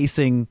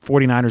future-facing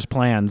 49ers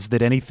plans,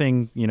 did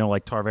anything,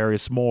 like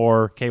Tarvarius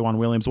Moore, K'Waun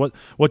Williams,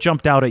 what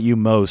jumped out at you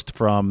most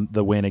from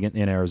the win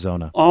in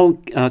Arizona? I'll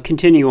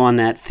continue on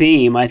that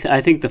theme. I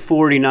think the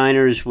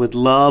 49ers would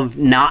love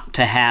not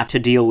to have to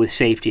deal with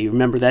safety.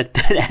 Remember, that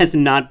has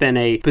not been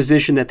a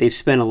position that they've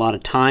spent a lot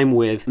of time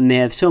with, and they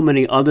have so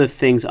many other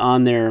things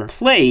on their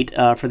plate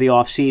for the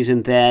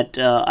offseason that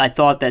I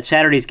thought that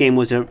Saturday's game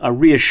was a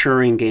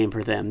reassuring game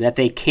for them, that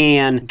they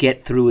can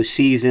get through a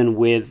season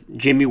with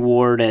Jimmy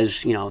Ward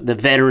as, the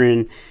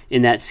veteran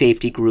in that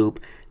safety group,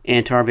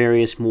 and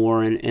Tarvarius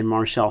Moore and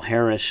Marcel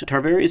Harris.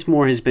 Tarvarius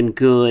Moore has been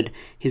good.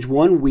 His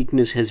one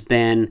weakness has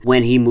been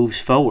when he moves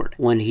forward,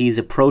 when he's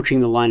approaching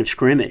the line of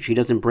scrimmage. He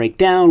doesn't break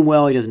down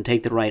well. He doesn't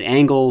take the right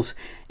angles.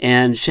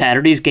 And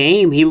Saturday's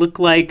game, he looked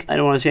like, I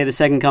don't want to say the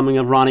second coming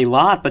of Ronnie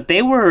Lott, but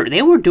they were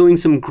doing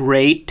some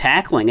great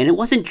tackling. And it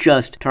wasn't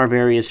just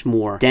Tarvarius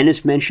Moore.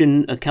 Dennis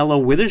mentioned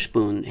Ahkello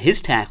Witherspoon,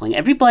 his tackling.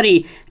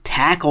 Everybody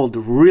tackled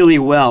really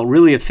well,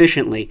 really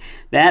efficiently.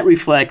 That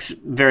reflects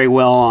very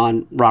well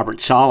on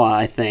Robert Saleh,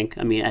 I think.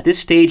 I mean, at this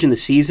stage in the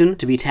season,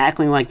 to be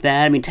tackling like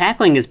that,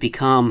 tackling has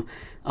become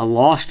a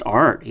lost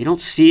art. You don't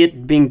see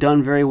it being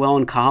done very well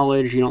in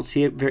college. You don't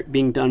see it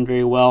being done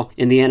very well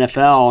in the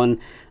NFL. And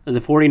the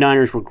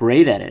 49ers were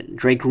great at it.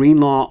 Drake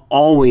Greenlaw,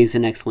 always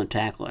an excellent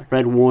tackler.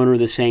 Fred Warner,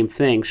 the same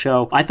thing.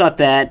 So I thought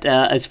that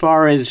as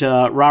far as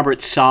Robert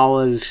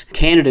Saleh's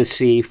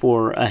candidacy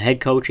for a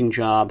head coaching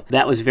job,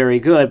 that was very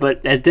good.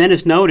 But as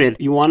Dennis noted,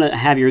 you want to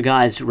have your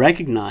guys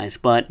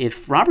recognized. But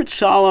if Robert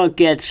Saleh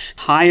gets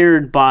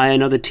hired by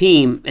another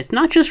team, it's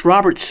not just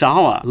Robert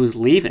Saleh who's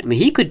leaving.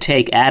 He could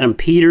take Adam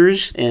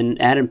Peters,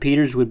 and Adam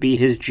Peters would be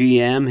his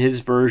GM, his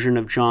version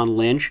of John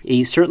Lynch.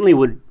 He certainly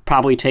would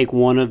probably take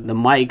one of the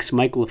Mikes,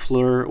 Mike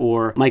LaFleur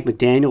or Mike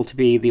McDaniel, to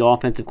be the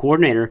offensive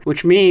coordinator,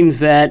 which means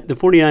that the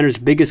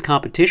 49ers' biggest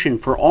competition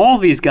for all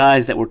these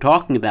guys that we're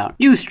talking about,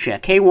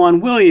 Juszczyk, K'Waun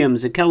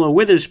Williams, Ahkello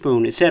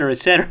Witherspoon, etc.,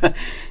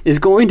 is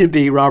going to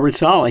be Robert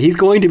Saleh. He's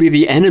going to be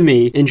the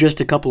enemy in just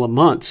a couple of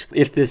months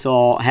if this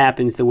all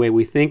happens the way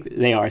we think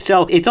they are.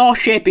 So it's all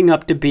shaping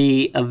up to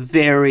be a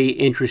very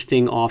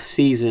interesting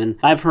offseason.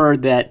 I've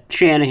heard that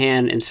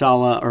Shanahan and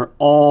Saleh are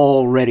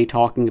already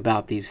talking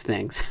about these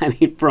things.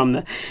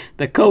 From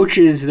the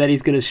coaches that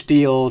he's going to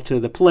steal to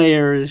the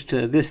players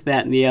to this,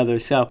 that, and the other.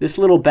 So this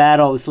little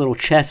battle, this little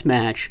chess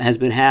match has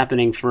been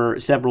happening for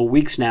several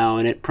weeks now,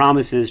 and it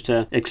promises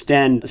to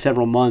extend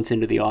several months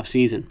into the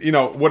offseason.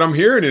 What I'm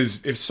hearing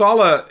is if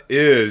Saleh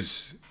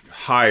is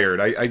hired,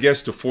 I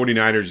guess the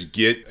 49ers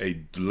get a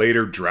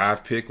later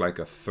draft pick, like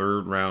a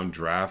third-round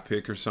draft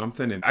pick or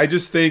something. And I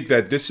just think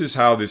that this is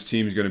how this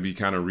team is going to be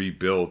kind of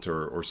rebuilt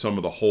or some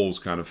of the holes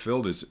kind of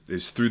filled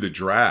is through the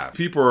draft.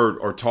 People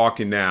are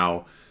talking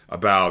now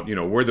about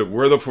where the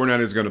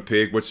 49ers are going to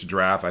pick, what's the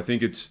draft. I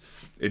think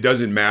it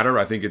doesn't matter.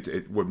 I think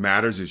what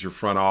matters is your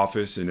front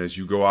office, and as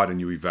you go out and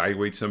you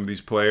evaluate some of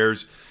these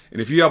players,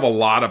 and if you have a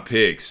lot of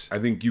picks, I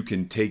think you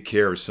can take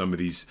care of some of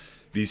these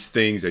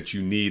things that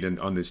you need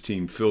on this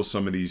team, fill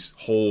some of these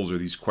holes or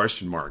these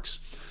question marks.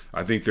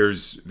 I think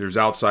there's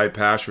outside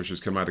pass rushers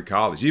coming out of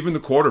college, even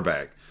the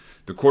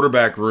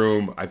quarterback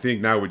room. I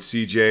think now with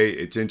CJ,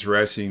 it's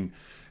interesting.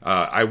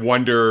 I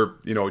wonder,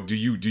 do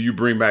you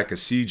bring back a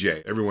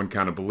CJ? Everyone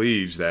kind of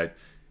believes that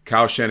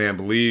Kyle Shanahan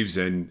believes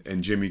in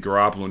Jimmy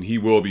Garoppolo, and he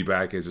will be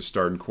back as a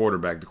starting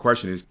quarterback. The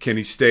question is, can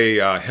he stay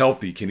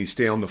healthy? Can he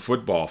stay on the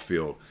football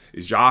field?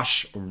 Is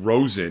Josh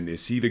Rosen,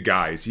 is he the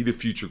guy? Is he the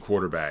future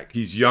quarterback?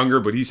 He's younger,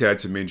 but he's had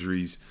some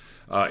injuries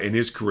in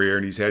his career,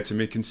 and he's had some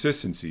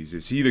inconsistencies.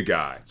 Is he the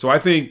guy? So I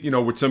think,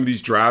 with some of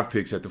these draft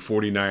picks that the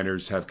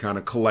 49ers have kind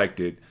of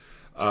collected,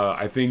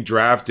 I think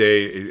draft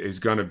day is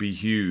going to be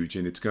huge,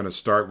 and it's going to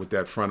start with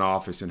that front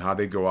office and how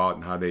they go out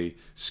and how they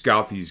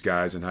scout these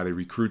guys and how they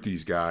recruit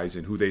these guys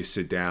and who they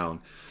sit down.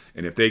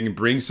 And if they can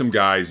bring some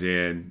guys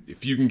in,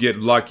 if you can get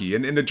lucky,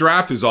 and the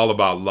draft is all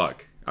about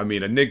luck. I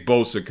mean, a Nick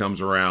Bosa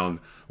comes around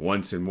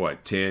once in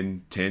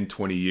 10,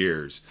 20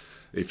 years.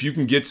 If you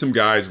can get some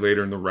guys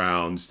later in the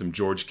rounds, some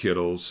George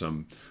Kittle,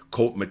 some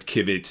Colt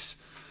McKivitz,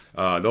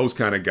 those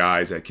kind of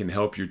guys that can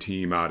help your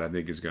team out, I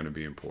think is going to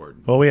be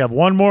important. Well, we have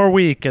one more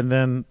week, and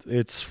then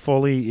it's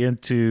fully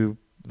into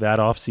that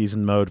offseason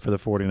mode for the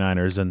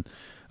 49ers. And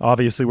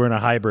obviously we're in a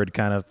hybrid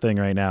kind of thing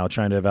right now,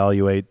 trying to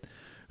evaluate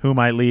who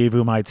might leave,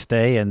 who might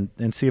stay, and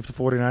see if the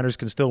 49ers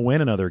can still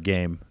win another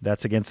game.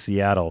 That's against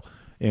Seattle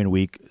in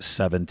Week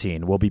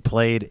 17. Will be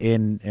played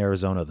in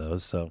Arizona, though.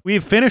 So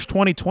we've finished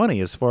 2020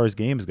 as far as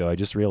games go. I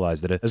just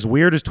realized that as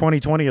weird as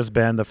 2020 has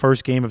been, the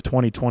first game of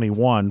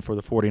 2021 for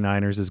the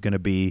 49ers is going to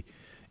be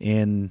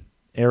in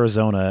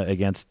Arizona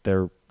against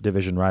their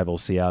division rival,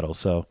 Seattle.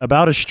 So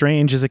about as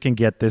strange as it can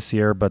get this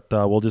year, but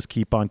we'll just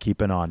keep on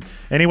keeping on.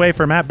 Anyway,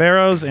 for Matt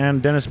Barrows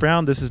and Dennis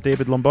Brown, this is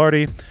David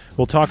Lombardi.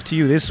 We'll talk to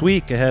you this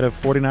week ahead of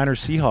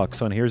 49ers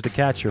Seahawks on Here's the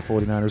Catch, your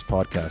 49ers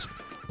podcast.